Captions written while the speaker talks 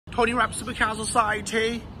Tony Rap Supercar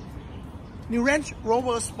Society, new Range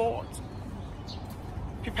Rover Sport,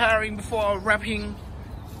 preparing before wrapping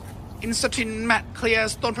in satin matte clear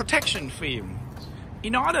stone protection film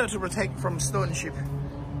in order to protect from stone chip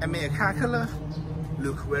and make a car color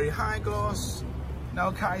look very high gloss.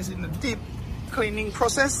 Now car is in a deep cleaning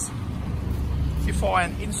process before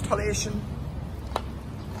an installation.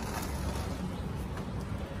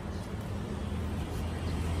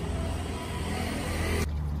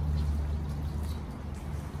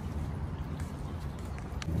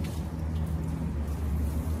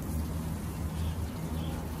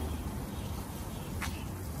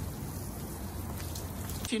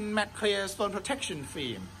 Matte clear stone protection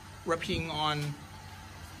film wrapping on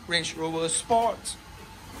Range Rover Sport,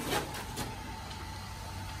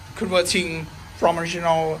 converting from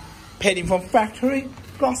original painting from factory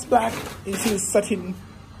gloss black into satin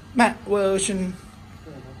matte version.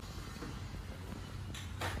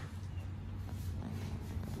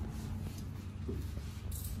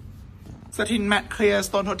 Satin matte clear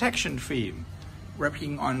stone protection film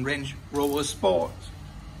wrapping on Range Rover Sport.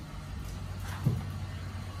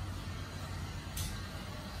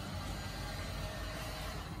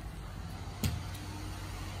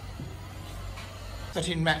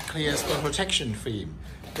 Satin matte clear stone protection film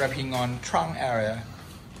wrapping on trunk area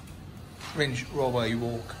Range Rover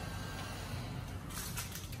Evoque.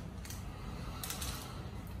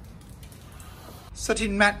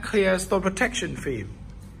 Satin matte clear stone protection film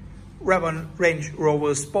wrap on Range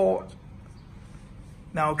Rover Sport.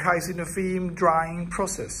 Now Kaisina film drying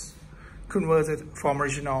process converted from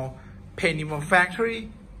original painting from factory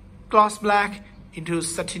gloss black into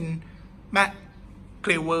satin matte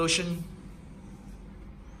clear version.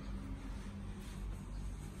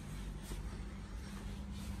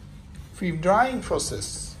 Film drying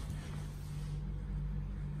process.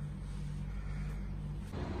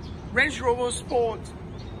 Range Rover Sport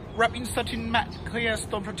wrapped in satin matte clear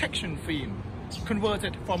stone protection film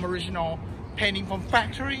converted from original painting from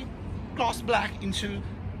factory gloss black into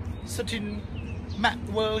satin matte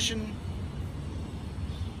version.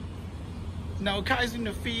 Now car is in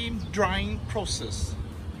the film drying process.